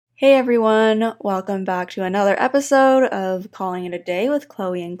Hey everyone, welcome back to another episode of Calling It a Day with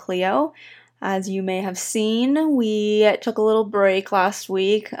Chloe and Cleo. As you may have seen, we took a little break last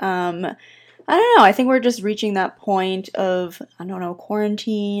week. I don't know, I think we're just reaching that point of,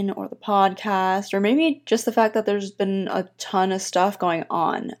 quarantine or the podcast, or maybe just the fact that there's been a ton of stuff going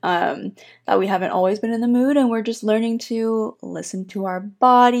on, that we haven't always been in the mood, and we're just learning to listen to our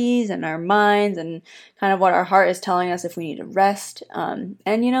bodies and our minds and kind of what our heart is telling us if we need to rest.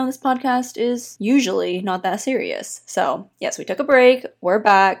 This podcast is usually not that serious. So, yes, we took a break, we're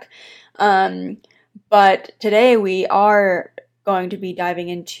back, but today we are going to be diving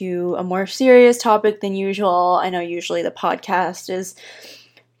into a more serious topic than usual. I know usually the podcast is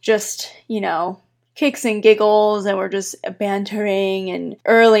just, kicks and giggles and we're just bantering, and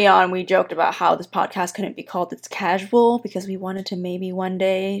early on we joked about how this podcast couldn't be called It's Casual because we wanted to maybe one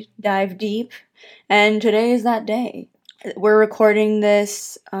day dive deep, and today is that day. We're recording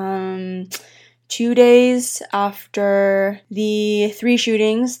this 2 days after the 3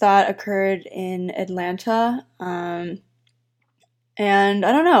 shootings that occurred in Atlanta. And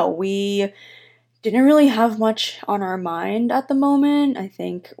I don't know, we didn't really have much on our mind at the moment. I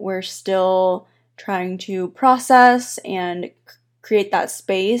think we're still trying to process and create that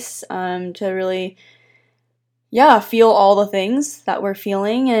space to really, feel all the things that we're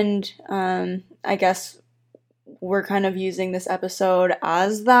feeling. And I guess we're kind of using this episode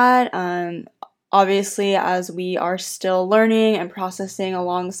as that. Obviously, as we are still learning and processing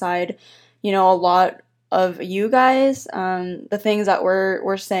alongside, a lot of you guys, the things that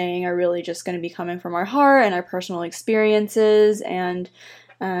we're saying are really just going to be coming from our heart and our personal experiences, and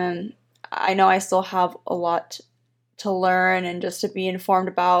I know I still have a lot to learn and just to be informed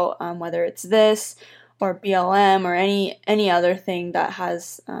about, whether it's this or BLM or any other thing that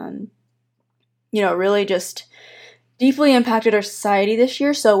has really just deeply impacted our society this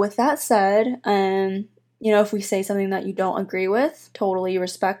year. So with that said, if we say something that you don't agree with, totally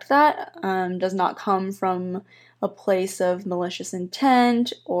respect that. Does not come from a place of malicious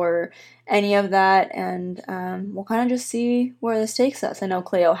intent or any of that, and we'll kind of just see where this takes us. I know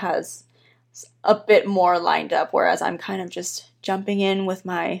Cleo has a bit more lined up, whereas I'm kind of just jumping in with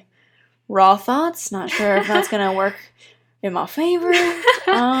my raw thoughts. Not sure if that's going to work in my favor,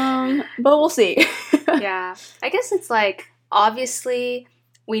 but we'll see. Yeah, I guess it's like, obviously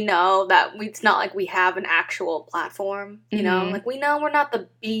we know that it's not like we have an actual platform, you know? Like, we know we're not the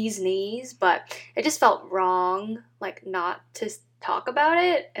bee's knees, but it just felt wrong, like, not to talk about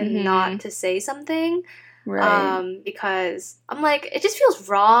it and not to say something. Right. Because I'm like, it just feels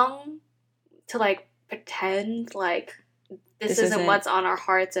wrong to, like, pretend like this isn't what's on our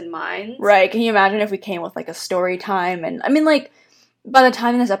hearts and minds. Right. Can you imagine if we came with, like, a story time? And, I mean, like, by the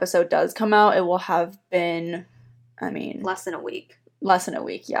time this episode does come out, it will have been, less than a week. Less than a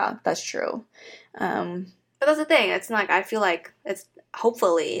week, yeah, that's true. But that's the thing. It's like, I feel like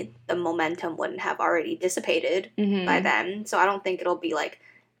hopefully the momentum wouldn't have already dissipated by then. So I don't think it'll be, like,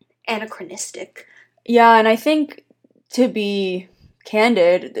 anachronistic. Yeah, and I think, to be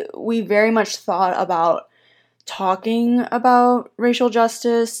candid, we very much thought about talking about racial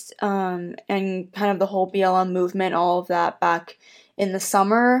justice and kind of the whole BLM movement, all of that back in the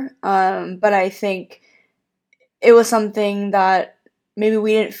summer. But I think it was something that maybe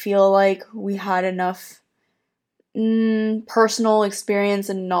we didn't feel like we had enough personal experience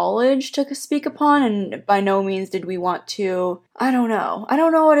and knowledge to speak upon, and by no means did we want to. I don't know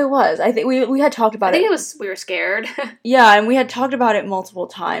what it was. I think we had talked about it. I think it was we were scared. Yeah, and we had talked about it multiple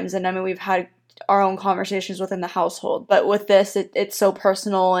times, and we've had our own conversations within the household, but with this, it's so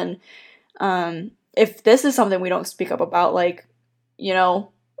personal, and if this is something we don't speak up about, like,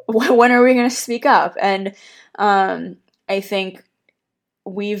 when are we going to speak up? And I think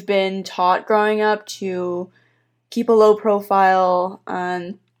we've been taught growing up to keep a low profile,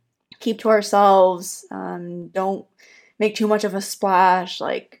 keep to ourselves, don't make too much of a splash,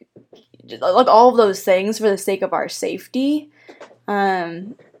 like all of those things for the sake of our safety.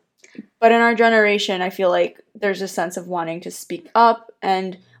 But in our generation, I feel like there's a sense of wanting to speak up,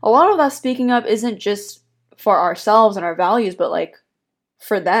 and a lot of that speaking up isn't just for ourselves and our values, but, like,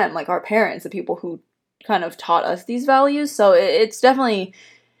 for them, like our parents, the people who kind of taught us these values. So it's definitely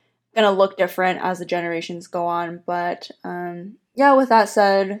gonna look different as the generations go on. But with that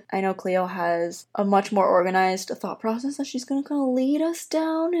said, I know Cleo has a much more organized thought process that she's gonna kind of lead us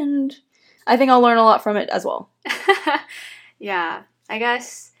down, and I think I'll learn a lot from it as well. Yeah, I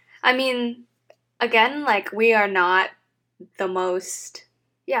guess. Again, like, we are not the most,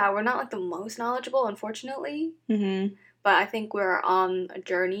 we're not, like, the most knowledgeable, unfortunately. But I think we're on a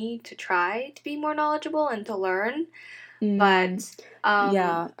journey to try to be more knowledgeable and to learn. But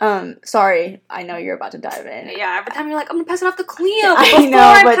sorry, I know you're about to dive in. Yeah, every time you're like, I'm gonna pass it off to Cleo. Before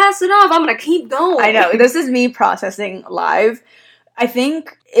I pass it off, I'm gonna keep going. I know, this is me processing live. I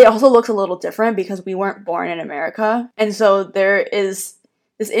think it also looks a little different because we weren't born in America. And so there is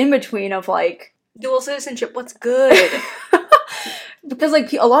this in-between of, like... dual citizenship, what's good? Because,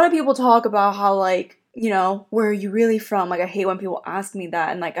 like, a lot of people talk about how, like, you know, where are you really from? Like, I hate when people ask me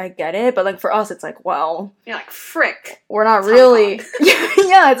that, and, like, I get it. But, like, for us, it's like, well... you're like, frick. We're not really...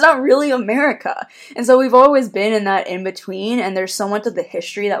 yeah, it's not really America. And so we've always been in that in-between, and there's so much of the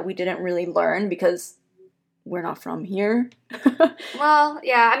history that we didn't really learn because... we're not from here. Well,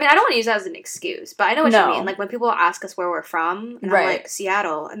 yeah, I mean, I don't want to use that as an excuse, but I know what you mean. Like, when people ask us where we're from, and I'm like,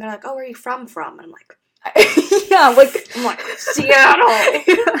 Seattle, and they're like, oh, where are you from? And I'm like... yeah, like... I'm like, Seattle!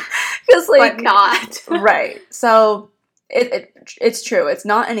 Because, like... but not. Right. So, it's true. It's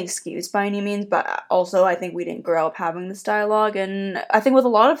not an excuse by any means, but also I think we didn't grow up having this dialogue, and I think with a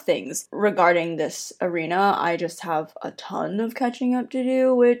lot of things regarding this arena, I just have a ton of catching up to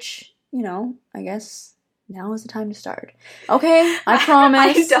do, which, you know, I guess... now is the time to start. Okay, I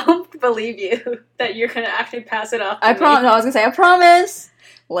promise. I don't believe you that you're gonna actually pass it off to me. No, I was gonna say, I promise.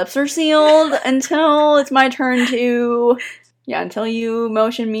 Lips are sealed until it's my turn to... yeah, until you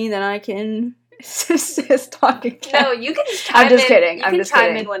motion me, then I can talk again. No, you can just chime in. I'm just kidding. You can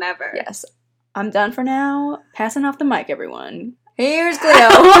chime in whenever. Yes. I'm done for now. Passing off the mic, everyone. Here's Cleo.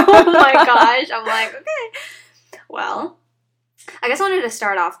 Oh my gosh. I'm like, okay. Well... I guess I wanted to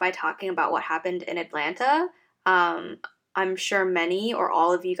start off by talking about what happened in Atlanta. I'm sure many or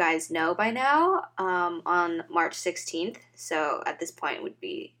all of you guys know by now, on March 16th, so at this point it would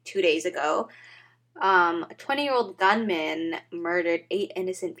be 2 days ago, a 20-year-old gunman murdered 8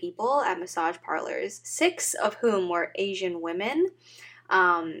 innocent people at massage parlors, 6 of whom were Asian women,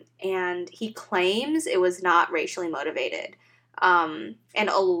 and he claims it was not racially motivated. And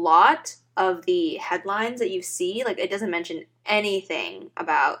a lot of the headlines that you see, like, it doesn't mention anything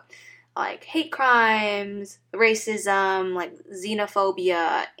about, like, hate crimes, racism, like,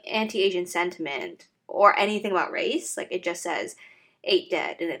 xenophobia, anti-Asian sentiment, or anything about race. Like, it just says 8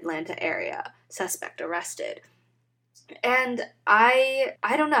 dead in Atlanta area, suspect arrested. And I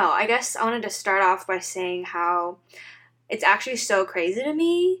don't know, I guess I wanted to start off by saying how it's actually so crazy to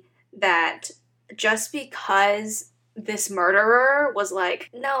me that just because this murderer was like,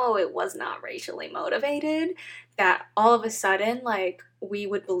 no, it was not racially motivated, that all of a sudden, like, we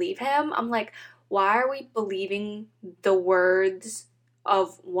would believe him. I'm like, why are we believing the words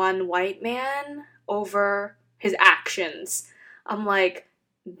of one white man over his actions? I'm like,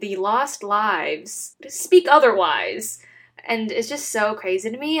 the lost lives speak otherwise. And it's just so crazy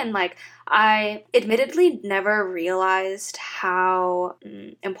to me. And, like, I admittedly never realized how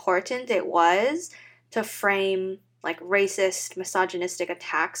important it was to frame, like, racist, misogynistic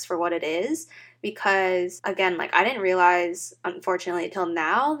attacks for what it is. Because, again, like, I didn't realize, unfortunately, until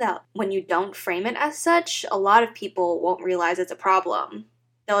now, that when you don't frame it as such, a lot of people won't realize it's a problem.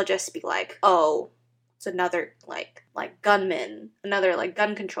 They'll just be like, oh, it's another, like gunman, another, like,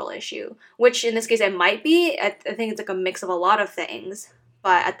 gun control issue. Which, in this case, it might be. I think it's, like, a mix of a lot of things.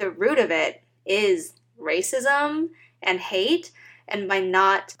 But at the root of it is racism and hate. And by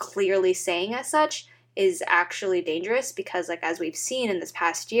not clearly saying as such is actually dangerous because, like, as we've seen in this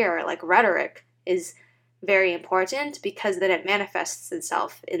past year, like, rhetoric is very important because then it manifests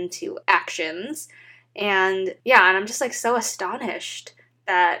itself into actions. And yeah, and I'm just, like, so astonished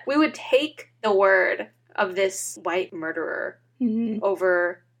that we would take the word of this white murderer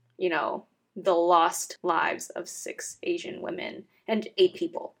over, you know, the lost lives of 6 Asian women and 8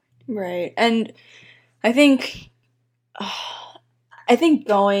 people. Right. And I think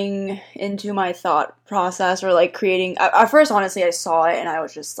going into my thought process or, like, creating... At first, honestly, I saw it and I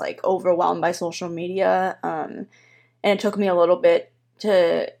was just, like, overwhelmed by social media. And it took me a little bit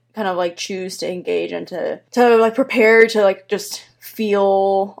to kind of, like, choose to engage and to like, prepare to, like, just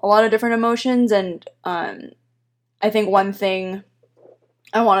feel a lot of different emotions. And I think one thing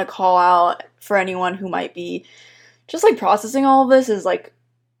I want to call out for anyone who might be just, like, processing all of this is, like,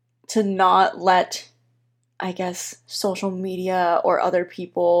 to not let, I guess, social media or other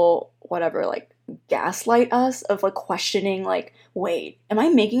people, whatever, like, gaslight us of, like, questioning, like, wait, am I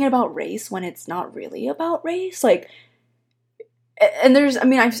making it about race when it's not really about race? Like, and there's, I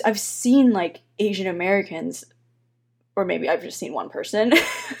mean, I've seen, like, Asian Americans, or maybe I've just seen one person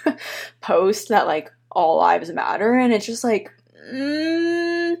post that, like, all lives matter, and it's just like,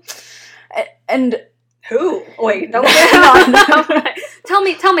 and who? Wait, don't get on.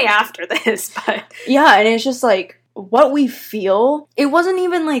 Tell me after this, but... Yeah, and it's just like, what we feel, it wasn't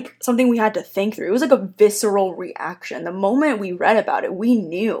even like something we had to think through. It was like a visceral reaction. The moment we read about it, we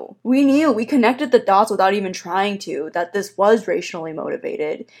knew. We connected the dots without even trying to, that this was racially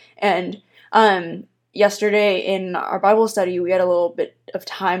motivated. And yesterday in our Bible study, we had a little bit of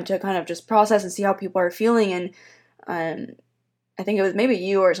time to kind of just process and see how people are feeling. And I think it was maybe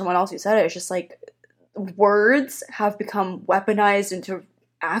you or someone else who said it. It's just like words have become weaponized into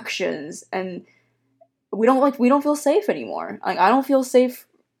actions, and we don't feel safe anymore. Like, I don't feel safe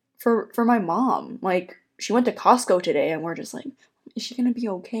for my mom. Like, she went to Costco today, and we're just like, is she gonna be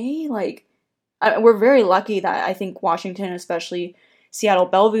okay? Like, we're very lucky that I think Washington, especially Seattle,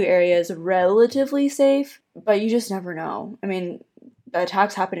 Bellevue area, is relatively safe, but you just never know. I mean, the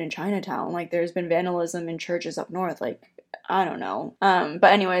attacks happen in Chinatown. Like, there's been vandalism in churches up north. Like, I don't know.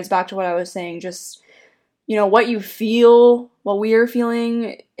 But anyways, back to what I was saying, just, you know, what you feel, what we are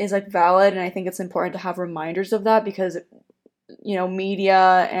feeling is, like, valid, and I think it's important to have reminders of that, because, you know,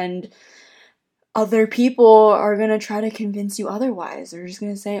 media and other people are gonna try to convince you otherwise. They're just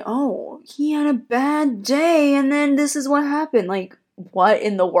gonna say, oh, he had a bad day, and then this is what happened. Like, what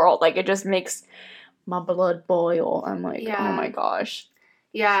in the world? Like, it just makes my blood boil. I'm like, oh my gosh.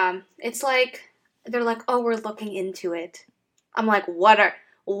 Yeah, it's like, they're like, oh, we're looking into it. I'm like, what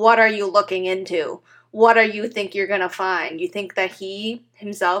are you looking into? What do you think you're gonna find? You think that he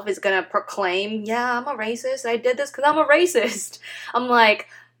himself is gonna proclaim, yeah, I'm a racist, I did this because I'm a racist? I'm like,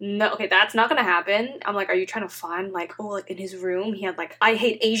 no, okay, that's not gonna happen. I'm like, are you trying to find, like, oh, like, in his room, he had, like, I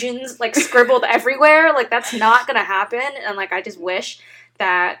hate Asians, like, scribbled everywhere? Like, that's not gonna happen. And, like, I just wish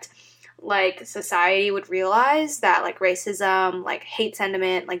that, like, society would realize that, like, racism, like, hate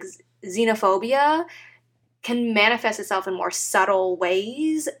sentiment, like, xenophobia can manifest itself in more subtle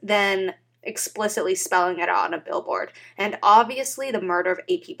ways than explicitly spelling it out on a billboard. And obviously the murder of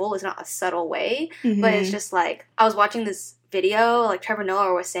 8 people is not a subtle way, but it's just like, I was watching this video, like, Trevor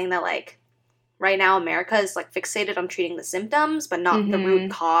Noah was saying that, like, right now America is, like, fixated on treating the symptoms but not the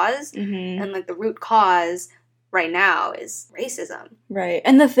root cause. And, like, the root cause right now is racism. Right.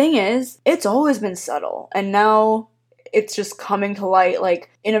 And the thing is, it's always been subtle, and now it's just coming to light,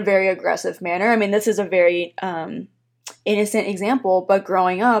 like, in a very aggressive manner. I mean, this is a very innocent example, but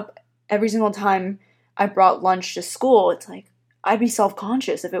growing up, every single time I brought lunch to school, it's like, I'd be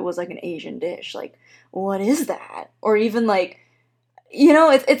self-conscious if it was, like, an Asian dish. Like, what is that? Or even, like, you know,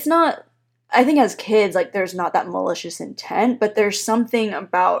 it's not, I think as kids, like, there's not that malicious intent, but there's something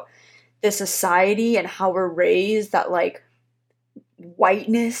about this society and how we're raised that, like,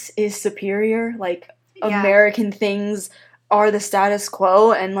 whiteness is superior. Like, American things are the status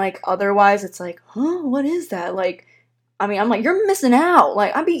quo, and, like, otherwise it's like, huh, what is that? Like, I mean, I'm like, you're missing out.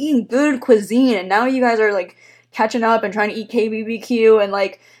 Like, I'd be eating good cuisine, and now you guys are, like, catching up and trying to eat KBBQ, and,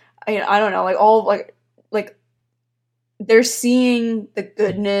 like, I don't know, like, all, like, they're seeing the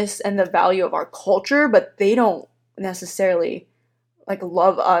goodness and the value of our culture, but they don't necessarily, like,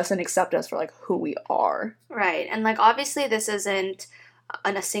 love us and accept us for, like, who we are. Right. And, like, obviously this isn't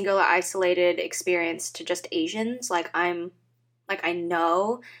a singular isolated experience to just Asians. Like, I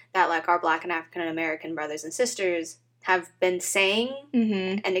know that, like, our Black and African American brothers and sisters have been saying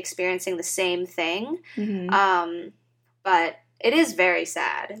and experiencing the same thing. But it is very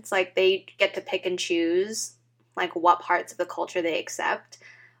sad. It's like they get to pick and choose, like, what parts of the culture they accept.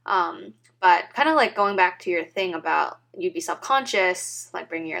 But kind of, like, going back to your thing about you'd be self-conscious, like,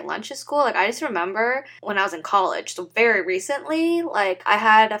 bringing your lunch to school. Like, I just remember when I was in college, so very recently, like, I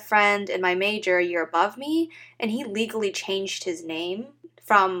had a friend in my major a year above me, and he legally changed his name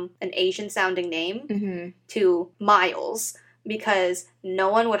from an Asian-sounding name to Miles, because no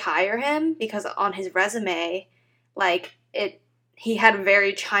one would hire him, because on his resume, like, he had a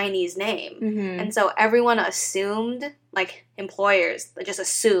very Chinese name. And so everyone assumed, like, employers just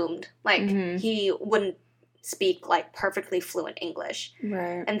assumed, like, he wouldn't speak, like, perfectly fluent English.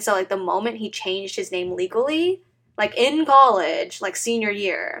 Right. And so, like, the moment he changed his name legally, like, in college, like, senior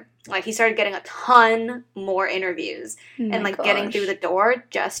year, like, he started getting a ton more interviews and, like, getting through the door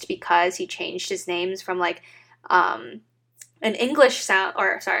just because he changed his names from, like, an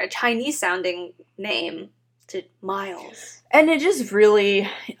a Chinese sounding name to Miles. And it just really,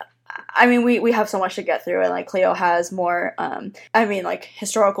 I mean, we have so much to get through, and, like, Cleo has more, I mean, like,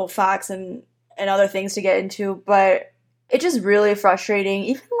 historical facts and other things to get into, but it's just really frustrating,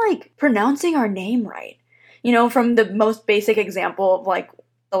 even, like, pronouncing our name right. You know, from the most basic example of, like,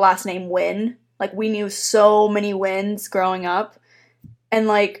 the last name Win. Like, we knew so many Wins growing up, and,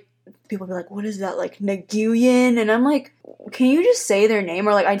 like, people be like, what is that, like, Nguyen? And I'm like, can you just say their name?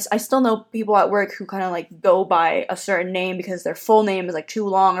 Or, like, I still know people at work who kind of, like, go by a certain name because their full name is, like, too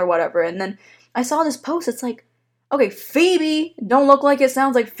long or whatever. And then I saw this post, it's like, okay, Phoebe don't look like it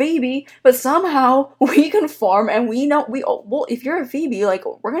sounds like Phoebe, but somehow we conform and we know well, if you're a Phoebe, like,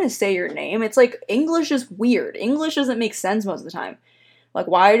 we're gonna say your name. It's like, English is weird. English doesn't make sense most of the time. Like,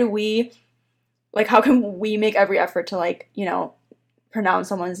 why do we, like, how can we make every effort to, like, you know, pronounce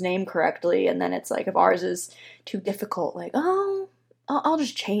someone's name correctly, and then it's like, if ours is too difficult, like, oh, I'll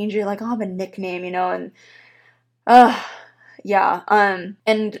just change it, like, I'll have a nickname, you know, and yeah,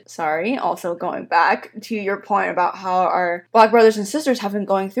 and sorry, also going back to your point about how our Black brothers and sisters have been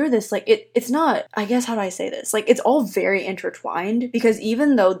going through this, like, it's not, I guess, how do I say this? Like, it's all very intertwined, because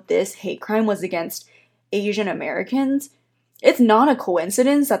even though this hate crime was against Asian Americans, it's not a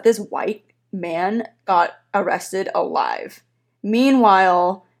coincidence that this white man got arrested alive.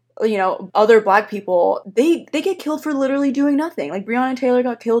 Meanwhile, you know, other Black people, they get killed for literally doing nothing. Like, Breonna Taylor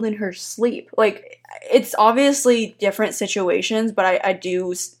got killed in her sleep. Like, it's obviously different situations, but I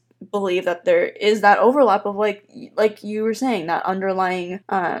do believe that there is that overlap of, like you were saying, that underlying,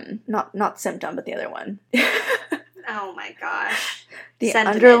 not symptom, but the other one. Oh my gosh. The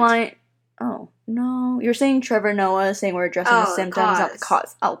Sentiment. underlying... Oh, no. You're saying Trevor Noah saying we're addressing the symptoms, not the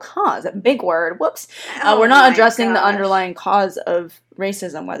cause. Oh, cause. A big word. Whoops. We're not addressing the underlying cause of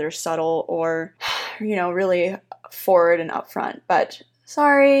racism, whether subtle or, you know, really forward and upfront. But,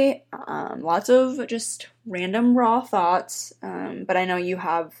 sorry. Lots of just random raw thoughts. But I know you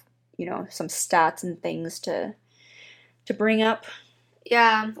have, you know, some stats and things to bring up.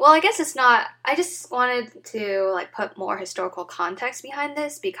 Yeah, well, I guess it's not, I just wanted to, like, put more historical context behind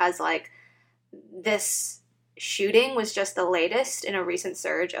this, because, like, this shooting was just the latest in a recent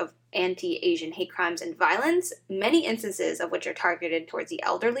surge of anti-Asian hate crimes and violence, many instances of which are targeted towards the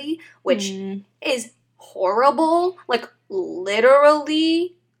elderly, which is horrible. Like,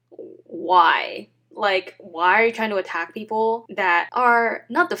 literally, why? Like, why are you trying to attack people that are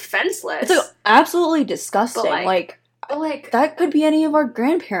not defenseless? It's, like, absolutely disgusting. But, like, that could be any of our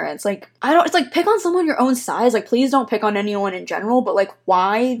grandparents. Like, it's like, pick on someone your own size. Like, please don't pick on anyone in general, but, like,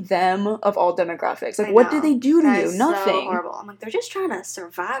 why them of all demographics? Like, what did they do to you? Nothing. So horrible. I'm like, they're just trying to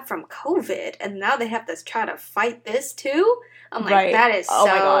survive from COVID, and now they have to try to fight this too? I'm like, that is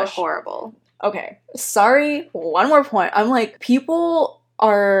so horrible. Okay. Sorry, one more point. I'm like, people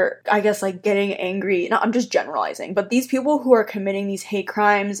are, I guess, like, getting angry. No, I'm just generalizing, but these people who are committing these hate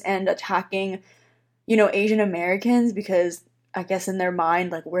crimes and attacking, you know, Asian Americans, because I guess in their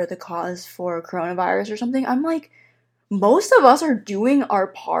mind, like, we're the cause for coronavirus or something. I'm like, most of us are doing our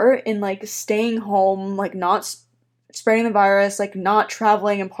part in, like, staying home, like, not spreading the virus, like, not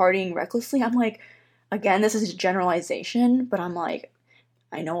traveling and partying recklessly. I'm like, again, this is a generalization, but I'm like,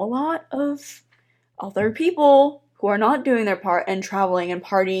 I know a lot of other people who are not doing their part and traveling and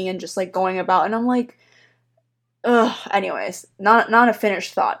partying and just, like, going about, and I'm like, ugh. Anyways, not a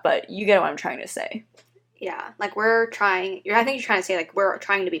finished thought, but you get what I'm trying to say. Yeah, like, I think you're trying to say, like, we're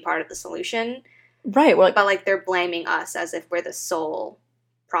trying to be part of the solution. Right, well, like, but, like, they're blaming us as if we're the sole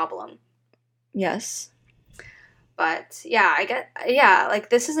problem. Yes. But, yeah,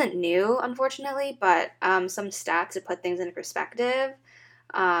 like, this isn't new, unfortunately, but some stats to put things into perspective.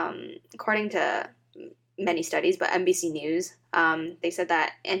 According to many studies, but NBC News, they said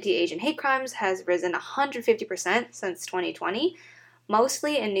that anti-Asian hate crimes has risen 150% since 2020,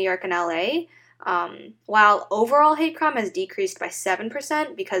 mostly in New York and LA, while overall hate crime has decreased by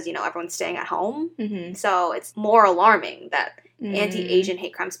 7% because, you know, everyone's staying at home. Mm-hmm. So it's more alarming that anti-Asian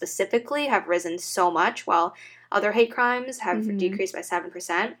hate crimes specifically have risen so much, while other hate crimes have decreased by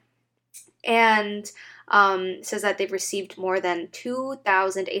 7%. And says that they've received more than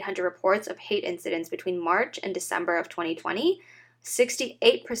 2,800 reports of hate incidents between March and December of 2020,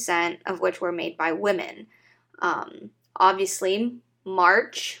 68% of which were made by women. Obviously,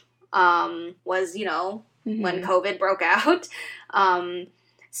 March was, you know, when COVID broke out.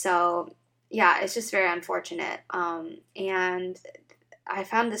 So, yeah, it's just very unfortunate. And I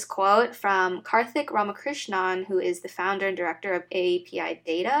found this quote from Karthik Ramakrishnan, who is the founder and director of AAPI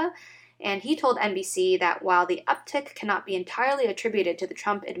Data. And he told NBC that while the uptick cannot be entirely attributed to the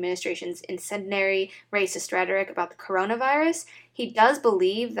Trump administration's incendiary racist rhetoric about the coronavirus, he does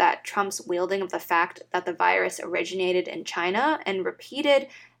believe that Trump's wielding of the fact that the virus originated in China and repeated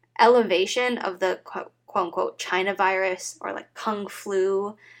elevation of the quote-unquote China virus, or like Kung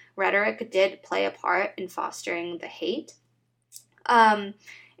flu rhetoric, did play a part in fostering the hate. And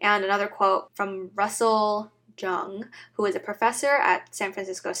another quote from Russell Jung, who is a professor at San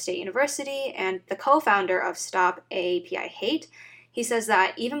Francisco State University and the co-founder of Stop AAPI Hate. He says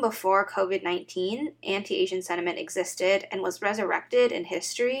that even before COVID-19, anti-Asian sentiment existed and was resurrected in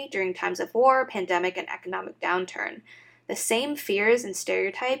history during times of war, pandemic, and economic downturn. The same fears and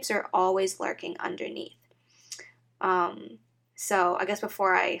stereotypes are always lurking underneath. So I guess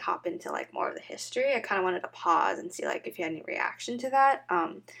before I hop into like more of the history, I kind of wanted to pause and see like if you had any reaction to that,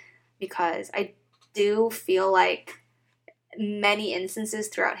 because I do feel like many instances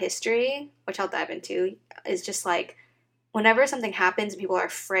throughout history, which I'll dive into, is just like whenever something happens and people are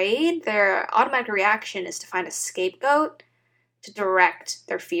afraid, their automatic reaction is to find a scapegoat to direct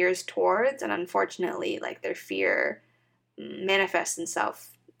their fears towards, and unfortunately, like their fear manifests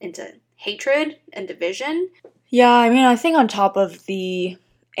itself into hatred and division. Yeah, I mean, I think on top of the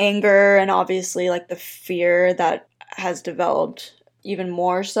anger and obviously like the fear that has developed even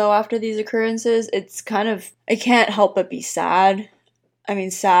more so after these occurrences, it's kind of, I can't help but be sad. I mean,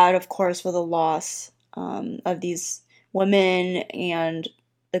 sad, of course, for the loss of these women and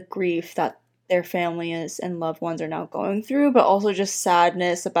the grief that their families and loved ones are now going through, but also just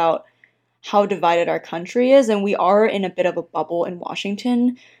sadness about how divided our country is. And we are in a bit of a bubble in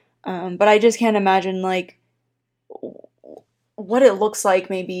Washington. But I just can't imagine, like, what it looks like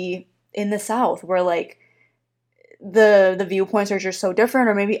maybe in the South, where, like, the viewpoints are just so different,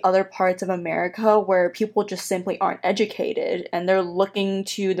 or maybe other parts of America where people just simply aren't educated and they're looking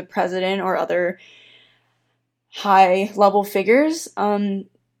to the president or other high level figures, to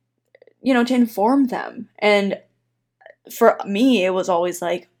inform them. And for me, it was always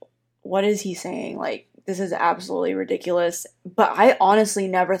like, what is he saying? Like, this is absolutely ridiculous. But I honestly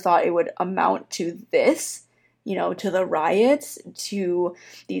never thought it would amount to this, to the riots, to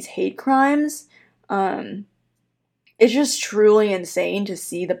these hate crimes. It's just truly insane to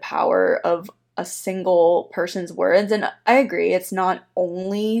see the power of a single person's words. And I agree, it's not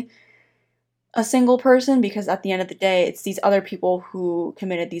only a single person, because at the end of the day, it's these other people who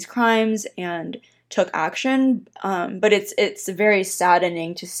committed these crimes and took action. But it's very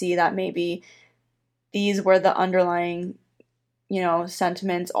saddening to see that maybe these were the underlying,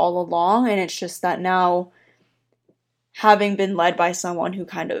 sentiments all along. And it's just that now, having been led by someone who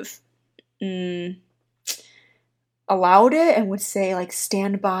kind of allowed it and would say, like,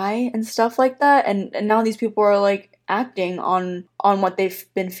 stand by and stuff like that, and now these people are, like, acting on what they've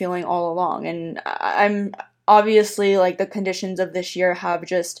been feeling all along. And I'm obviously, like, the conditions of this year have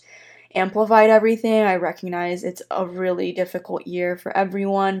just amplified everything. I recognize it's a really difficult year for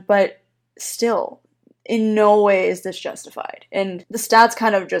everyone, but still, in no way is this justified. And the stats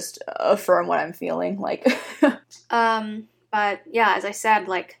kind of just affirm what I'm feeling, like. But yeah, as I said,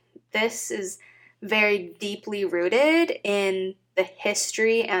 like, this is very deeply rooted in the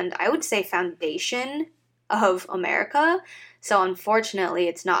history and I would say foundation of America. So unfortunately,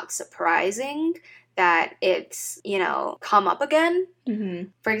 it's not surprising that it's, come up again. Mm-hmm.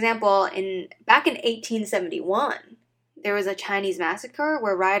 For example, back in 1871, there was a Chinese massacre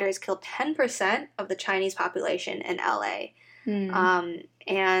where rioters killed 10% of the Chinese population in LA.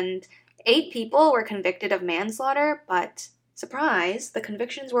 And 8 people were convicted of manslaughter, but surprise, the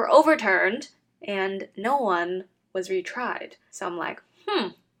convictions were overturned and no one was retried. So I'm like,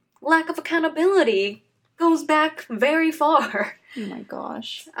 lack of accountability goes back very far. Oh my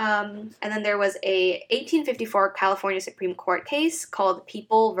gosh. And then there was a 1854 California Supreme Court case called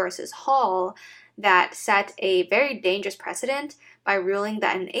People versus Hall that set a very dangerous precedent by ruling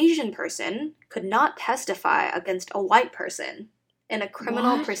that an Asian person could not testify against a white person in a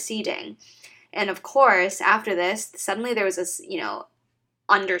criminal proceeding. And of course, after this, suddenly there was this,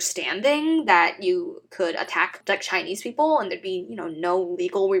 understanding that you could attack, like, Chinese people and there'd be, no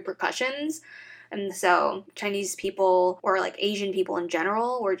legal repercussions. And so Chinese people, or like Asian people in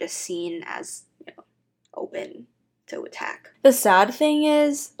general, were just seen as, open to attack. The sad thing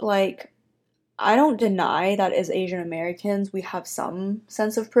is, like, I don't deny that as Asian Americans, we have some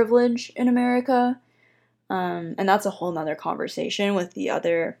sense of privilege in America. And that's a whole nother conversation with the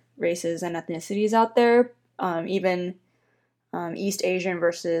other races and ethnicities out there. Even East Asian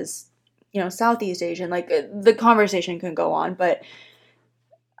versus, Southeast Asian. Like, the conversation can go on, but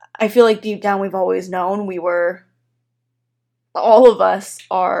I feel like deep down we've always known all of us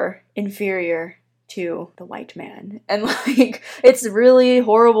are inferior to the white man. And, like, it's really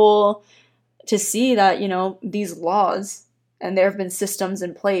horrible to see that, these laws, and there have been systems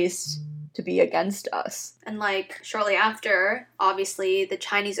in place to be against us. And, like, shortly after, obviously, the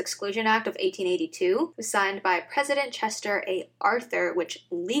Chinese Exclusion Act of 1882 was signed by President Chester A. Arthur, which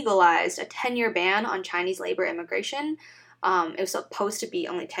legalized a 10-year ban on Chinese labor immigration. It was supposed to be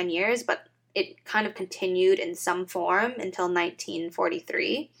only 10 years, but it kind of continued in some form until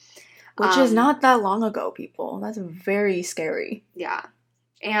 1943. Which is not that long ago, people. That's very scary. Yeah.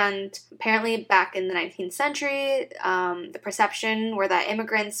 And apparently back in the 19th century, the perception were that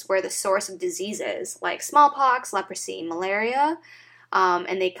immigrants were the source of diseases like smallpox, leprosy, malaria.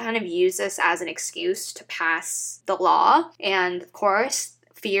 and they kind of use this as an excuse to pass the law. And of course,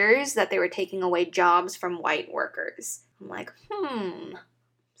 fears that they were taking away jobs from white workers. I'm like,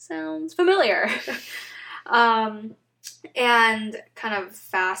 sounds familiar. And kind of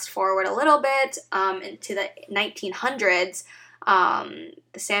fast forward a little bit into the 1900s,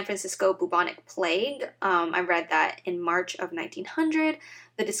 the San Francisco bubonic plague. I read that in March of 1900,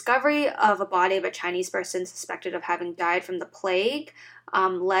 the discovery of a body of a Chinese person suspected of having died from the plague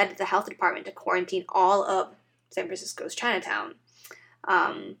led the health department to quarantine all of San Francisco's Chinatown.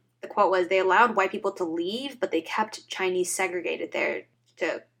 The quote was, "They allowed white people to leave, but they kept Chinese segregated there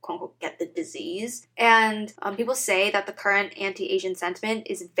to, quote unquote, get the disease." And people say that the current anti-Asian sentiment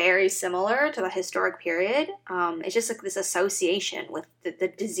is very similar to the historic period. It's just like this association with the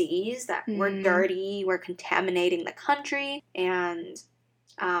disease, that we're dirty, we're contaminating the country. And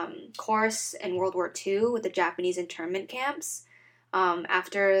of course, in World War II, with the Japanese internment camps,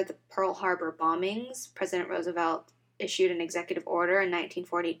 after the Pearl Harbor bombings, President Roosevelt issued an executive order in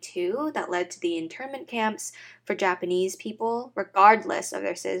 1942 that led to the internment camps for Japanese people, regardless of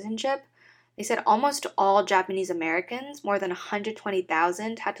their citizenship. They said almost all Japanese Americans, more than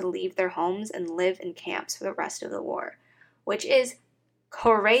 120,000, had to leave their homes and live in camps for the rest of the war, which is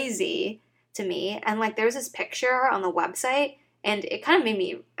crazy to me. And like, there was this picture on the website, and it kind of made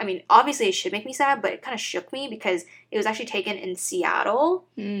me, I mean, obviously it should make me sad, but it kind of shook me because it was actually taken in Seattle.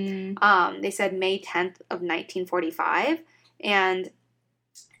 They said May 10th of 1945. And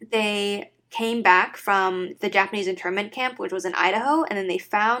they came back from the Japanese internment camp, which was in Idaho, and then they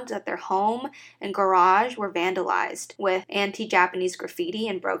found that their home and garage were vandalized with anti-Japanese graffiti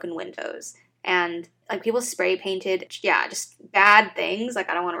and broken windows. And like, people spray painted, just bad things.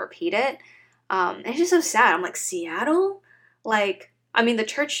 Like, I don't want to repeat it. And it's just so sad. I'm like, Seattle? Like, I mean, the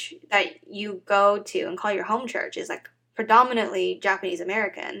church that you go to and call your home church is like predominantly Japanese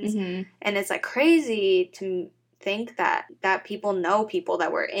Americans. And it's like crazy to think that people know people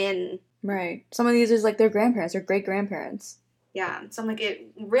that were in. Right. Some of these is like their grandparents or great grandparents. Yeah. So I'm like, it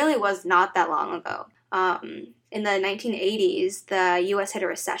really was not that long ago. In the 1980s, the U.S. hit a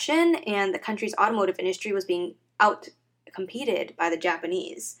recession, and the country's automotive industry was being out-competed by the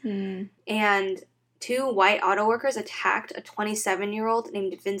Japanese. And 2 white auto workers attacked a 27-year-old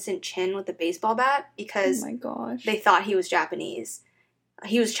named Vincent Chin with a baseball bat because they thought he was Japanese.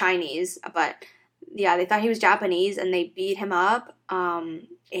 He was Chinese, but yeah, they thought he was Japanese, and they beat him up.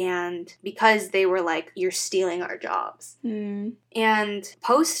 And because they were like, "You're stealing our jobs." And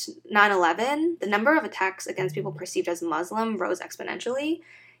post 9/11, the number of attacks against people perceived as Muslim rose exponentially.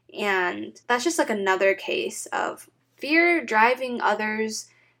 And that's just like another case of fear driving others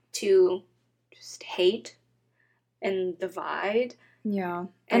to just hate and divide. Yeah.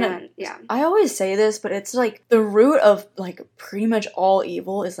 And I always say this, but it's like the root of like pretty much all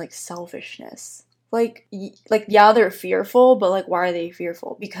evil is like selfishness. Like yeah, they're fearful, but like, why are they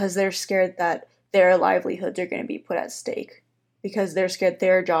fearful? Because they're scared that their livelihoods are going to be put at stake. Because they're scared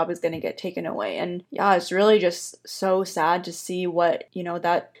their job is going to get taken away. And yeah, it's really just so sad to see what, you know,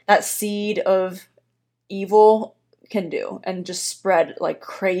 that seed of evil can do and just spread like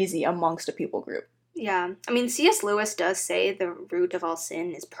crazy amongst a people group. Yeah. I mean, C.S. Lewis does say the root of all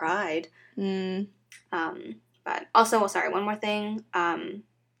sin is pride. But also, sorry, one more thing.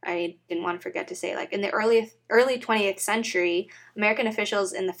 I didn't want to forget to say, like, in the early 20th century, American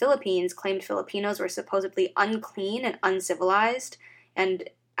officials in the Philippines claimed Filipinos were supposedly unclean and uncivilized, and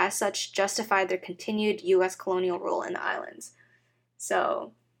as such justified their continued U.S. colonial rule in the islands.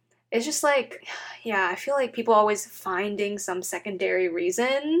 So it's just like, yeah, I feel like people always finding some secondary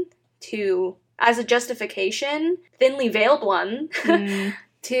reason to, as a justification, thinly veiled one,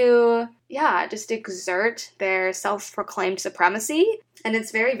 to, just exert their self-proclaimed supremacy. And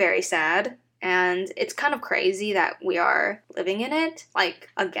it's very, very sad. And it's kind of crazy that we are living in it, like,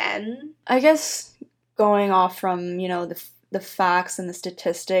 again. I guess going off from, you know, the facts and the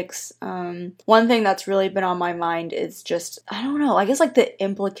statistics, one thing that's really been on my mind is just, I don't know, I guess like the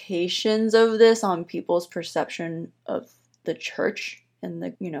implications of this on people's perception of the church and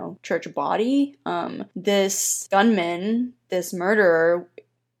the, you know, church body. This gunman, this murderer,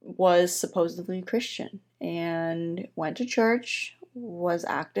 was supposedly Christian and went to church, was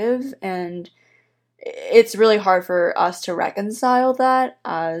active, and it's really hard for us to reconcile that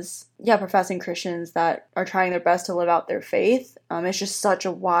as, professing Christians that are trying their best to live out their faith. It's just such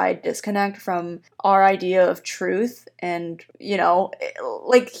a wide disconnect from our idea of truth. And, you know,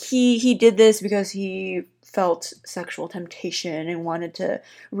 like he did this because he felt sexual temptation and wanted to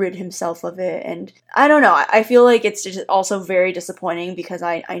rid himself of it. And I don't know, I feel like it's just also very disappointing because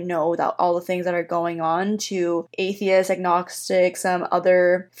I know that all the things that are going on to atheists, agnostics,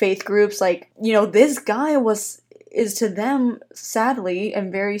 other faith groups, like, you know, this guy is to them, sadly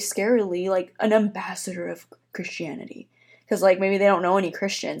and very scarily, like an ambassador of Christianity. Because, like, maybe they don't know any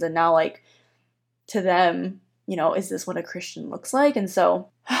Christians, and now, like, to them, you know, is this what a Christian looks like? And so,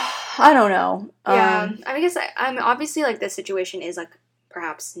 I don't know. Yeah, I guess I'm obviously, like, this situation is, like,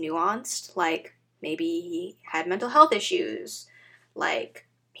 perhaps nuanced. Like, maybe he had mental health issues. Like,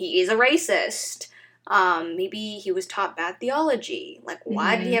 he is a racist. Maybe he was taught bad theology. Like,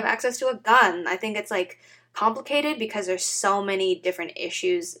 why did he have access to a gun? I think it's, like, complicated because there's so many different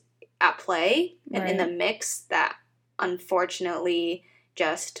issues at play and in the mix that unfortunately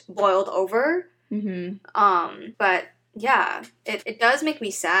just boiled over. But yeah, it does make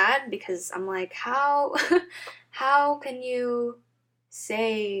me sad because I'm like, how can you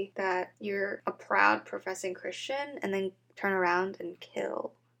say that you're a proud professing Christian and then turn around and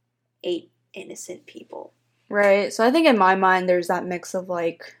kill 8 innocent people? Right. So I think in my mind there's that mix of,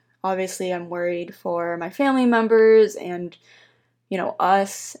 like, obviously I'm worried for my family members and, you know,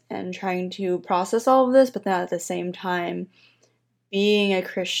 us, and trying to process all of this, but then at the same time, being a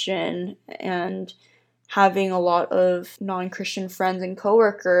Christian and having a lot of non-Christian friends and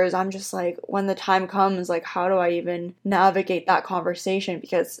coworkers, I'm just like, when the time comes, like, how do I even navigate that conversation?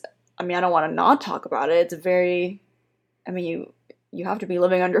 Because, I mean, I don't want to not talk about it. It's very, I mean, you have to be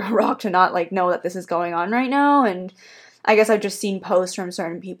living under a rock to not, like, know that this is going on right now. And I guess I've just seen posts from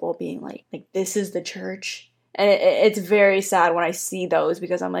certain people being like this is the church. And it's very sad when I see those,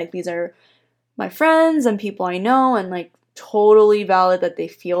 because I'm like, these are my friends and people I know, and, like, totally valid that they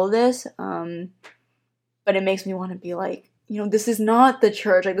feel this. But it makes me want to be like, you know, this is not the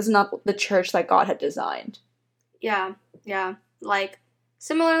church. Like, this is not the church that God had designed. Yeah. Like,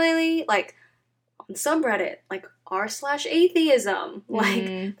 similarly, like, on subreddit, like, r/atheism, like,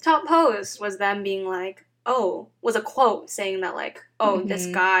 the top post was them being like, was a quote saying that, like, this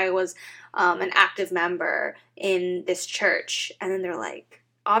guy was an active member in this church. And then they're like,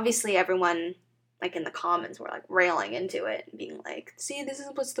 obviously everyone, like, in the comments were, like, railing into it and being like, see, this is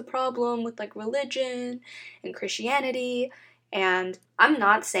what's the problem with, like, religion and Christianity. And I'm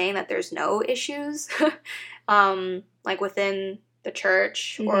not saying that there's no issues, like, within the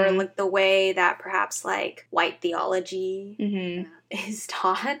church or, like, the way that perhaps, like, white theology is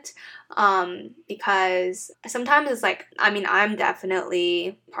taught. Because sometimes it's like, I mean, I'm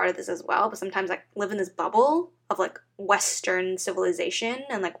definitely part of this as well, but sometimes, like, live in this bubble of, like, Western civilization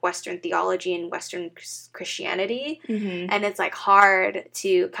and, like, Western theology and Western Christianity. And it's, like, hard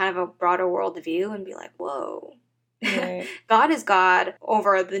to kind of a broader worldview and be like, whoa. Right. God is God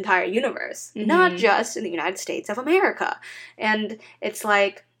over the entire universe, not just in the United States of America. And it's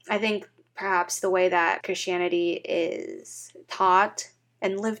like, I think perhaps the way that Christianity is taught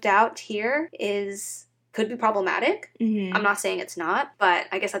and lived out here could be problematic. I'm not saying it's not, but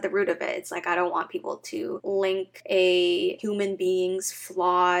I guess at the root of it, it's like, I don't want people to link a human being's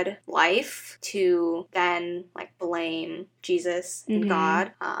flawed life to then, like, blame Jesus and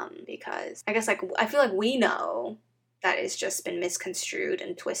God, because I guess, like, I feel like we know that it's just been misconstrued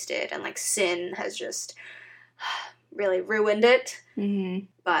and twisted, and, like, sin has just really ruined it.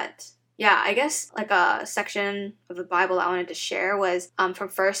 But yeah, I guess, like, a section of the Bible I wanted to share was from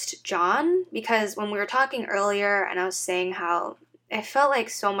 1 John, because when we were talking earlier and I was saying how I felt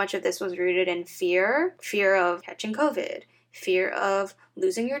like so much of this was rooted in fear of catching COVID, fear of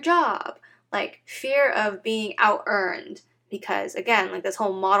losing your job, like, fear of being out-earned, because, again, like, this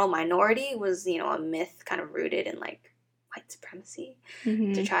whole model minority was, you know, a myth kind of rooted in, like, white supremacy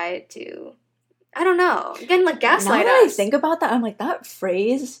to try to, I don't know, again, like, gaslight us. Now that I think about that, I'm like, that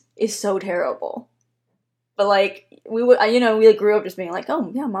phrase is so terrible. But, like, we would, you know, we, like, grew up just being like, oh,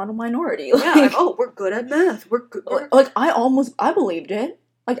 yeah, model minority. Like, yeah, like, oh, we're good at math. We're good. Like, I believed it.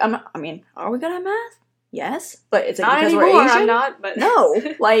 Like, I mean, are we good at math? Yes. But it's, like, not because anymore, we're Asian? I'm not, but... No.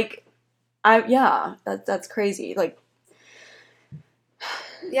 Like, that's crazy. Like...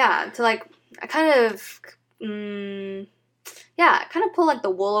 Yeah, to, like, I kind of... kind of pull, like, the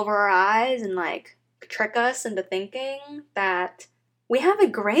wool over our eyes and, like, trick us into thinking that we have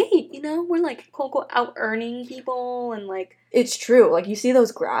it great, you know? We're, like, quote-unquote out-earning people and, like... It's true. Like, you see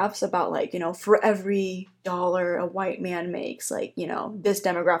those graphs about, like, you know, for every dollar a white man makes, like, you know, this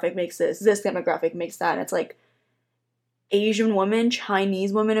demographic makes this demographic makes that, and it's, like, Asian women,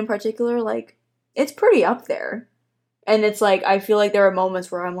 Chinese women in particular, like, it's pretty up there. And it's, like, I feel like there are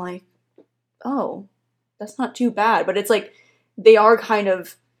moments where I'm like, oh, that's not too bad. But it's, like, they are kind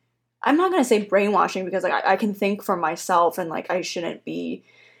of I'm not going to say brainwashing because like I can think for myself and like I shouldn't be,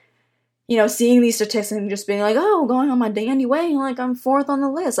 you know, seeing these statistics and just being like, oh, going on my dandy way, like I'm fourth on the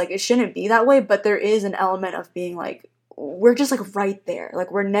list. Like it shouldn't be that way, but there is an element of being like, we're just like right there.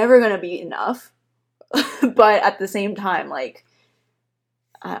 Like we're never going to be enough. But at the same time, like,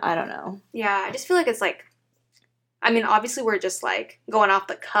 I don't know. Yeah, I just feel like it's like, I mean, obviously we're just like going off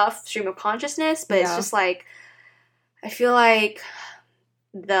the cuff stream of consciousness, but it's just like, I feel like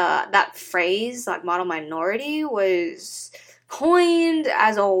that phrase, like model minority, was coined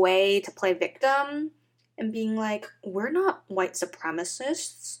as a way to play victim and being like, we're not white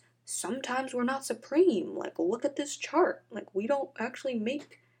supremacists. Sometimes we're not supreme. Like, look at this chart. Like, we don't actually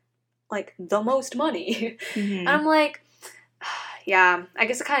make like the most money. Mm-hmm. And I'm like, yeah, I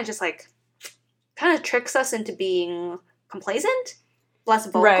guess it kind of just like kind of tricks us into being complacent, less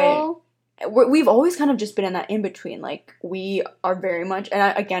vocal. Right. We've always kind of just been in that in between. Like we are very much,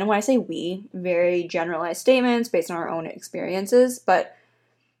 and again, when I say we, very generalized statements based on our own experiences, but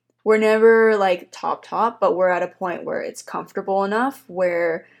we're never like top, but we're at a point where it's comfortable enough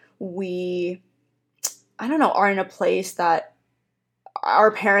where we, I don't know, are in a place that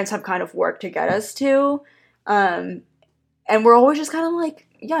our parents have kind of worked to get us to. And we're always just kind of like,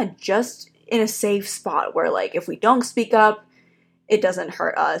 yeah, just in a safe spot where like, if we don't speak up, it doesn't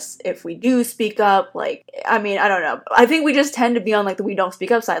hurt us. If we do speak up, like, I mean, I don't know. I think we just tend to be on like the we don't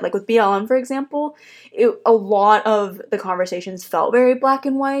speak up side. Like with BLM, for example, a lot of the conversations felt very black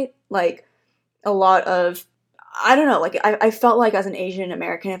and white. Like a lot of, I don't know, like I felt like as an Asian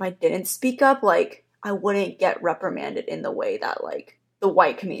American, if I didn't speak up, like I wouldn't get reprimanded in the way that like the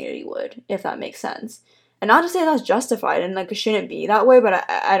white community would, if that makes sense. And not to say that's justified and like it shouldn't be that way, but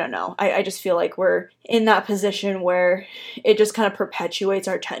I don't know. I just feel like we're in that position where it just kind of perpetuates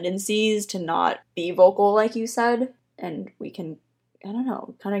our tendencies to not be vocal, like you said, and we can, I don't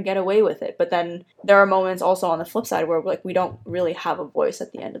know, kind of get away with it. But then there are moments also on the flip side where like we don't really have a voice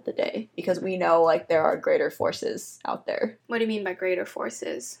at the end of the day because we know like there are greater forces out there. What do you mean by greater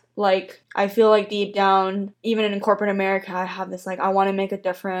forces? Like, I feel like deep down, even in corporate America, I have this, like, I want to make a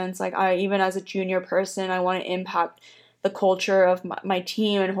difference. Like, even as a junior person, I want to impact the culture of my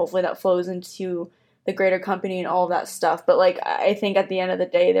team, and hopefully that flows into the greater company and all of that stuff. But, like, I think at the end of the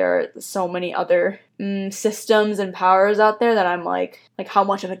day, there are so many other systems and powers out there that I'm like, how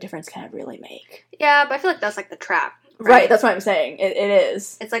much of a difference can it really make? Yeah, but I feel like that's, like, the trap. Right, that's what I'm saying. It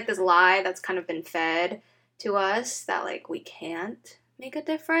is. It's, like, this lie that's kind of been fed to us that, like, we can't make a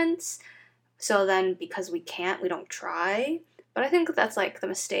difference. So then because we can't, we don't try. But I think that's like the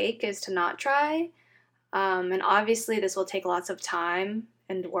mistake, is to not try. And obviously this will take lots of time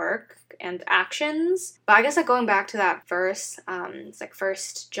and work and actions. But I guess like going back to that verse, it's like 1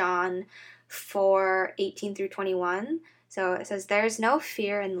 John 4:18 through 21. So it says, "There is no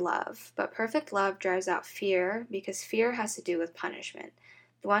fear in love, but perfect love drives out fear, because fear has to do with punishment.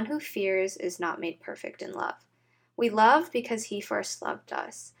 The one who fears is not made perfect in love. We love because he first loved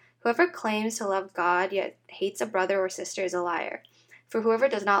us. Whoever claims to love God yet hates a brother or sister is a liar. For whoever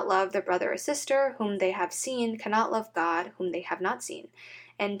does not love their brother or sister whom they have seen cannot love God whom they have not seen.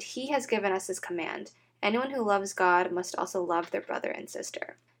 And he has given us his command. Anyone who loves God must also love their brother and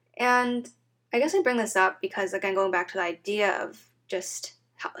sister." And I guess I bring this up because, again, going back to the idea of just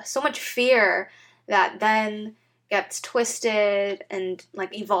so much fear that then gets twisted and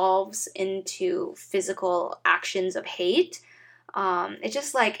like evolves into physical actions of hate.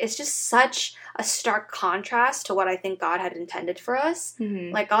 It's just such a stark contrast to what I think God had intended for us.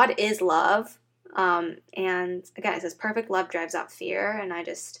 Mm-hmm. Like, God is love. And again, it says perfect love drives out fear. And I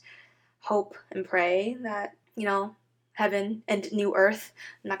just hope and pray that, you know, heaven and new earth,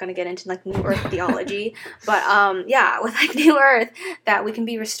 I'm not going to get into like new earth theology, but yeah, with like new earth, that we can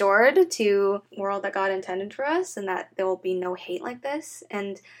be restored to the world that God intended for us, and that there will be no hate like this.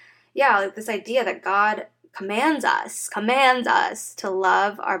 And yeah, like this idea that God commands us to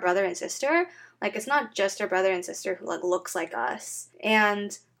love our brother and sister. Like, it's not just our brother and sister who like looks like us.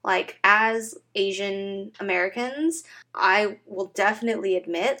 And like, as Asian Americans, I will definitely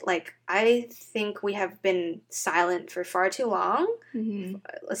admit, like, I think we have been silent for far too long, Mm-hmm.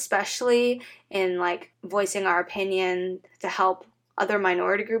 especially in, like, voicing our opinion to help other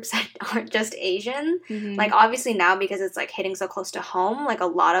minority groups that aren't just Asian. Mm-hmm. Like, obviously now, because it's, like, hitting so close to home, like, a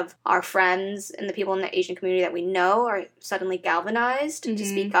lot of our friends and the people in the Asian community that we know are suddenly galvanized Mm-hmm. to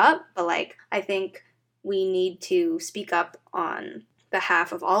speak up. But, like, I think we need to speak up on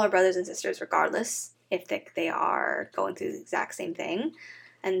behalf of all our brothers and sisters, regardless if they are going through the exact same thing.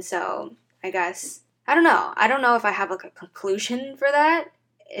 And so I guess I don't know if I have like a conclusion for that.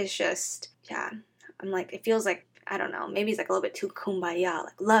 It's just, yeah, I'm like, it feels like I don't know, maybe it's like a little bit too kumbaya,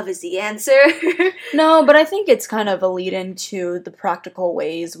 like love is the answer. No, but I think it's kind of a lead into the practical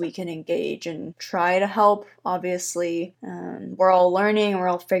ways we can engage and try to help. Obviously, we're all learning, we're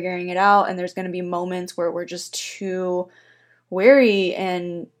all figuring it out, and there's going to be moments where we're just too weary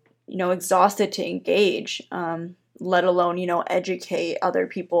and, exhausted to engage, let alone, educate other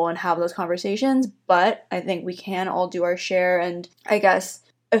people and have those conversations. But I think we can all do our share, and I guess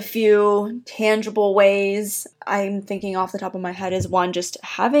a few tangible ways I'm thinking off the top of my head is one, just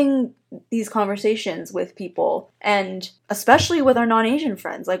having these conversations with people, and especially with our non-Asian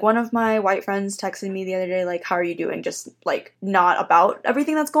friends. Like, one of my white friends texted me the other day, like, how are you doing? Just, like, not about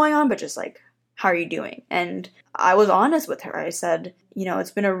everything that's going on, but just, like, how are you doing? And I was honest with her. I said,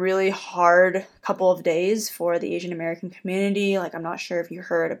 it's been a really hard couple of days for the Asian American community. Like, I'm not sure if you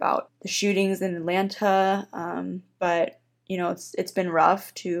heard about the shootings in Atlanta, but it's been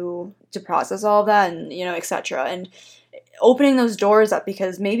rough to process all of that, and, etc. And opening those doors up,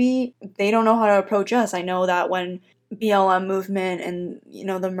 because maybe they don't know how to approach us. I know that when BLM movement and,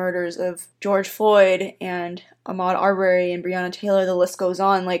 the murders of George Floyd and Ahmaud Arbery and Breonna Taylor, the list goes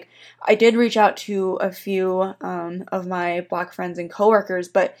on. Like, I did reach out to a few of my Black friends and coworkers,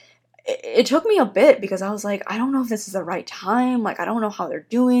 but it took me a bit, because I was like, I don't know if this is the right time. Like, I don't know how they're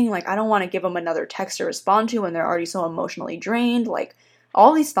doing. Like, I don't want to give them another text to respond to when they're already so emotionally drained. Like,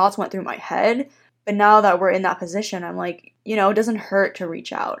 all these thoughts went through my head. But now that we're in that position, I'm like, it doesn't hurt to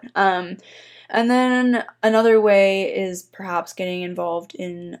reach out. And then another way is perhaps getting involved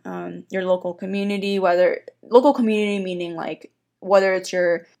in your local community, local community meaning, like, whether it's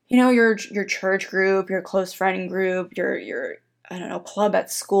your church group, your close friend group, your I don't know, club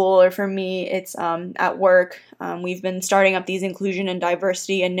at school, or for me, it's at work. We've been starting up these inclusion and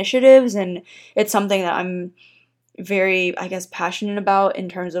diversity initiatives, and it's something that I'm very, I guess, passionate about, in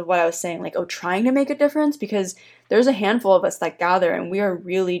terms of what I was saying, like, trying to make a difference, because there's a handful of us that gather, and we are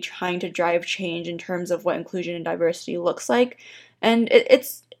really trying to drive change in terms of what inclusion and diversity looks like. And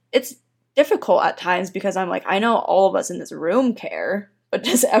it's difficult at times, because I'm like, I know all of us in this room care, but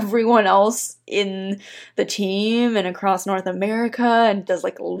does everyone else in the team and across North America, and does,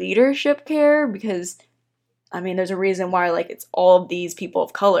 like, leadership care? Because, I mean, there's a reason why, like, it's all of these people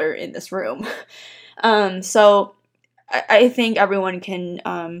of color in this room. So I think everyone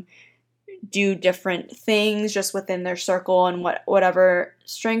can do different things just within their circle, and whatever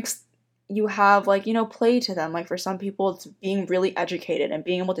strengths you have, like, play to them. Like, for some people, it's being really educated and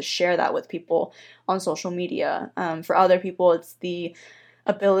being able to share that with people on social media. For other people, it's the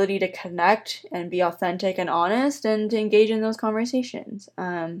ability to connect and be authentic and honest and to engage in those conversations.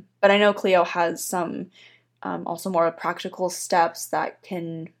 But I know Cleo has some also more practical steps that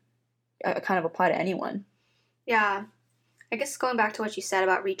can kind of apply to anyone. Yeah. I guess going back to what you said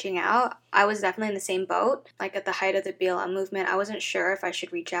about reaching out, I was definitely in the same boat. Like, at the height of the BLM movement, I wasn't sure if I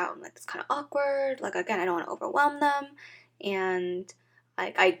should reach out. I'm like, it's kind of awkward. Like, again, I don't want to overwhelm them. And,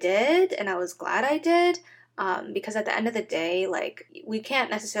 like, I did, and I was glad I did. Because at the end of the day, like, we can't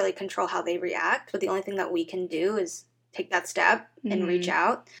necessarily control how they react, but the only thing that we can do is take that step and reach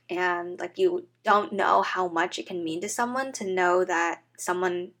out. And, like, you don't know how much it can mean to someone to know that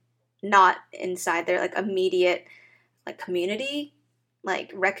someone not inside their, like, immediate, like, community,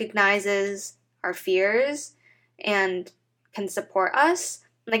 like, recognizes our fears and can support us.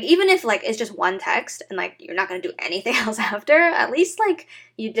 Like, even if, like, it's just one text and, like, you're not going to do anything else after, at least, like,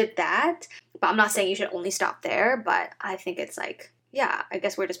 you did that. But I'm not saying you should only stop there, but I think it's, like, yeah, I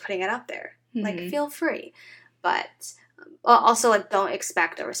guess we're just putting it out there. Like, feel free. But also, like, don't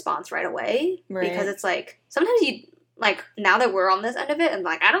expect a response right away. Right. Because it's, like, sometimes you, like, now that we're on this end of it, and,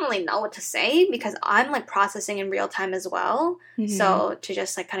 like, I don't really know what to say, because I'm, like, processing in real time as well. So to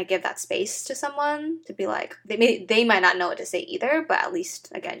just, like, kind of give that space to someone to be like, they might not know what to say either, but at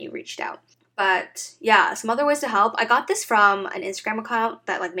least, again, you reached out. But yeah, some other ways to help. I got this from an Instagram account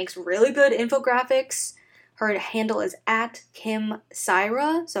that, like, makes really good infographics. Her handle is at Kim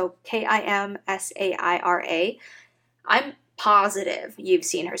Saira, so KIMSAIRA. I'm positive you've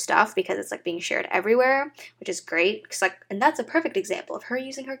seen her stuff, because it's, like, being shared everywhere, which is great. Cause, like, and that's a perfect example of her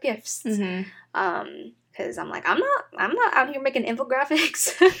using her gifts. Because I'm like, I'm not out here making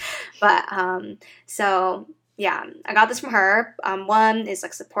infographics. But so yeah, I got this from her. One is,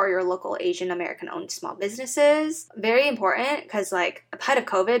 like, support your local Asian American owned small businesses. Very important, because, like, at the height of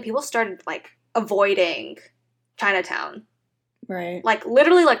COVID, people started, like, avoiding Chinatown. Right. Like,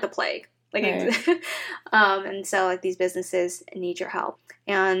 literally like the plague. Like, right. And so, like, these businesses need your help.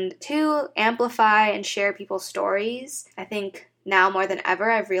 And 2, amplify and share people's stories. I think now more than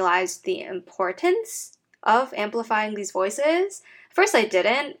ever, I've realized the importance of amplifying these voices. At first I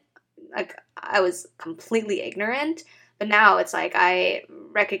didn't, like I was completely ignorant, but now it's like I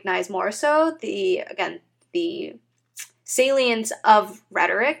recognize more so the salience of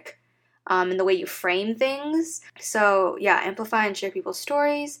rhetoric, and the way you frame things. So yeah, amplify and share people's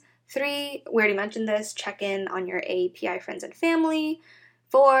stories. 3, we already mentioned this, check in on your API friends and family.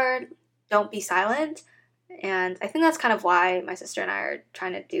 4, don't be silent. And I think that's kind of why my sister and I are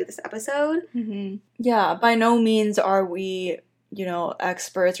trying to do this episode. Mm-hmm. Yeah, by no means are we,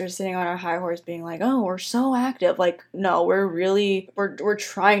 experts or sitting on our high horse being like, oh, we're so active. Like, no, we're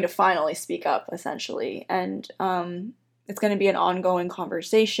trying to finally speak up, essentially. And it's going to be an ongoing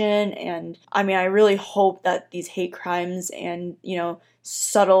conversation. And I mean, I really hope that these hate crimes and,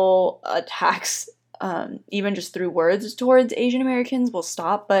 subtle attacks, even just through words towards Asian Americans will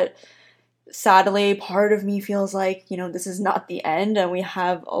stop. But sadly, part of me feels like, this is not the end and we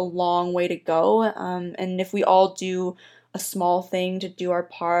have a long way to go. And if we all do a small thing to do our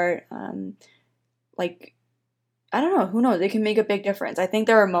part, I don't know, who knows? It can make a big difference. I think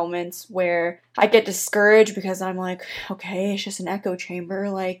there are moments where I get discouraged because I'm like, okay, it's just an echo chamber.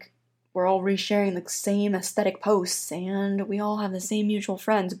 Like, we're all resharing the same aesthetic posts and we all have the same mutual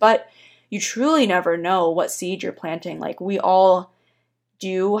friends. But you truly never know what seed you're planting. Like, we all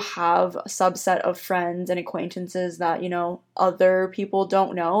do have a subset of friends and acquaintances that, other people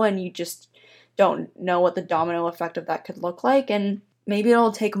don't know, and you just don't know what the domino effect of that could look like. And maybe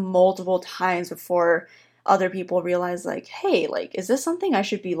it'll take multiple times before other people realize, like, hey, like, is this something I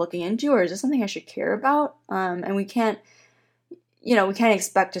should be looking into, or is this something I should care about? And we can't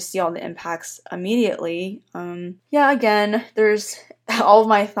expect to see all the impacts immediately. Again, there's all of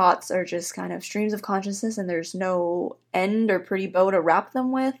my thoughts are just kind of streams of consciousness, and there's no end or pretty bow to wrap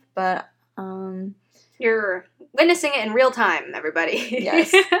them with, but you're witnessing it in real time, everybody.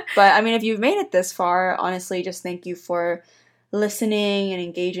 Yes. But I mean, if you've made it this far, honestly, just thank you for listening and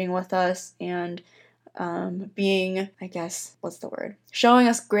engaging with us and being, I guess, what's the word? Showing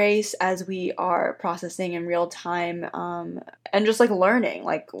us grace as we are processing in real time, and just like learning.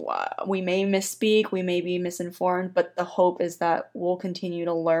 Like, we may misspeak, we may be misinformed, but the hope is that we'll continue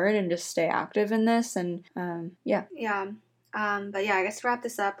to learn and just stay active in this. And yeah. But yeah, I guess to wrap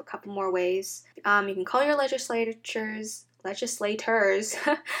this up, a couple more ways. You can call your legislators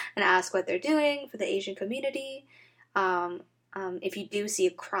and ask what they're doing for the Asian community. If you do see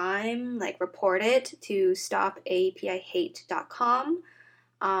a crime, like, report it to stopapihate.com.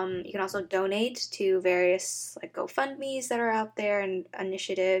 You can also donate to various, like, GoFundMes that are out there and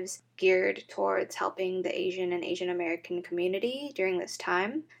initiatives geared towards helping the Asian and Asian American community during this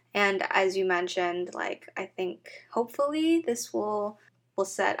time. And as you mentioned, like, I think hopefully this will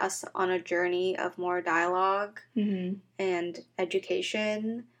set us on a journey of more dialogue and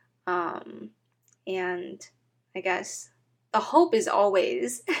education. And I guess the hope is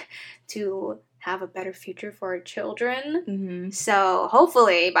always to have a better future for our children. Mm-hmm. So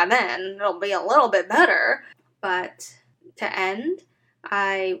hopefully by then it'll be a little bit better. But to end,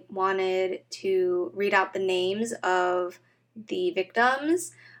 I wanted to read out the names of the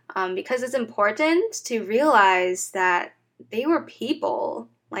victims, because it's important to realize that they were people.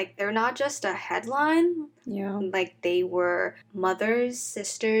 Like, they're not just a headline. Yeah. Like, they were mothers,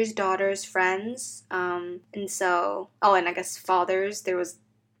 sisters, daughters, friends. And so, and I guess fathers. There was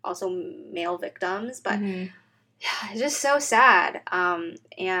also male victims. But yeah, it's just so sad.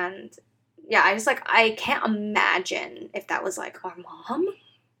 And yeah, I can't imagine if that was, like, our mom.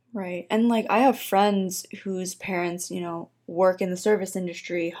 Right. And, like, I have friends whose parents, work in the service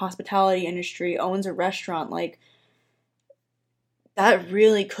industry, hospitality industry, owns a restaurant. Like, that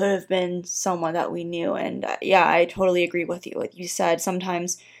really could have been someone that we knew. And yeah, I totally agree with you. Like you said,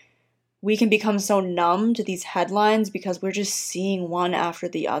 sometimes we can become so numb to these headlines because we're just seeing one after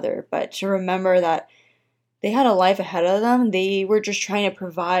the other. But to remember that they had a life ahead of them, they were just trying to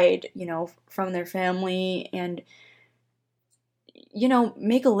provide, from their family and,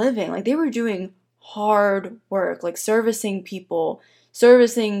 make a living. Like, they were doing hard work, like servicing people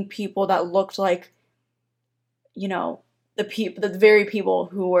that looked like, the very people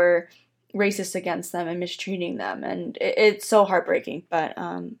who were racist against them and mistreating them. And it's so heartbreaking. But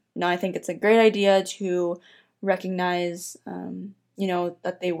no, I think it's a great idea to recognize,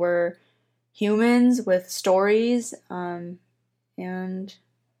 that they were humans with stories. And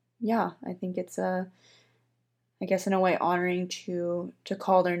yeah, I think it's I guess in a way honoring to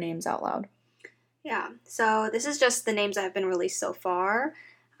call their names out loud. Yeah, so this is just the names that have been released so far.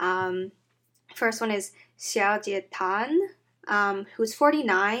 First one is Xiao Jie Tan, who's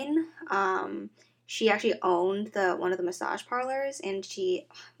 49. She actually owned one of the massage parlors, and she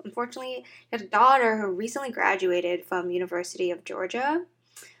unfortunately had a daughter who recently graduated from University of Georgia.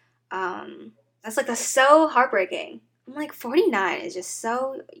 That's so heartbreaking. I'm like, 49 is just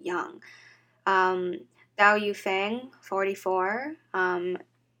so young. Dao Yufeng, 44.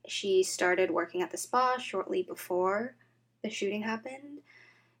 She started working at the spa shortly before the shooting happened.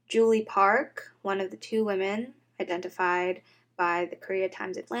 Julie Park, one of the 2 women identified by the Korea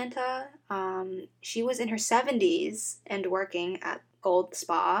Times Atlanta. She was in her 70s and working at Gold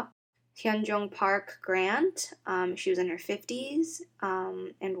Spa. Hyunjong Park Grant, she was in her 50s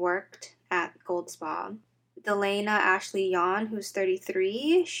and worked at Gold Spa. Delana Ashley Yon, who's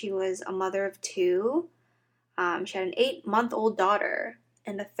 33, she was a mother of 2. She had an 8-month-old daughter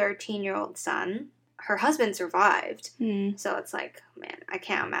and a 13-year-old son. Her husband survived, so it's like, man, I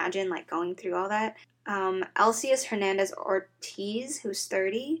can't imagine like going through all that. Elcius Hernandez Ortiz, who's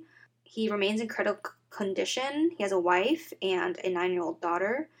 30, he remains in critical condition. He has a wife and a 9-year-old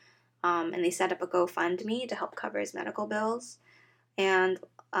daughter, and they set up a GoFundMe to help cover his medical bills. And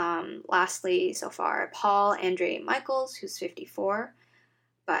lastly, so far, Paul Andre Michaels, who's 54.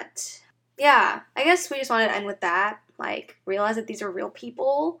 But yeah, I guess we just wanted to end with that. Like, realize that these are real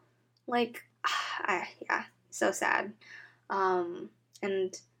people. Like, yeah, so sad.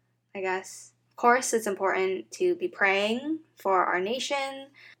 And I guess, of course, it's important to be praying for our nation,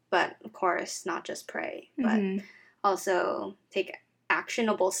 but of course, not just pray, but also take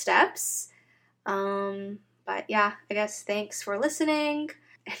actionable steps. But yeah, I guess thanks for listening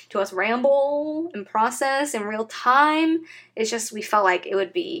to us ramble and process in real time. It's just we felt like it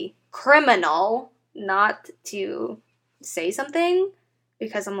would be criminal not to say something,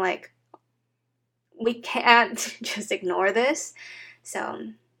 because I'm like, we can't just ignore this. So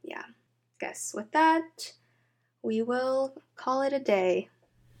yeah, I guess with that, we will call it a day.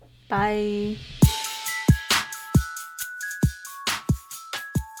 Bye.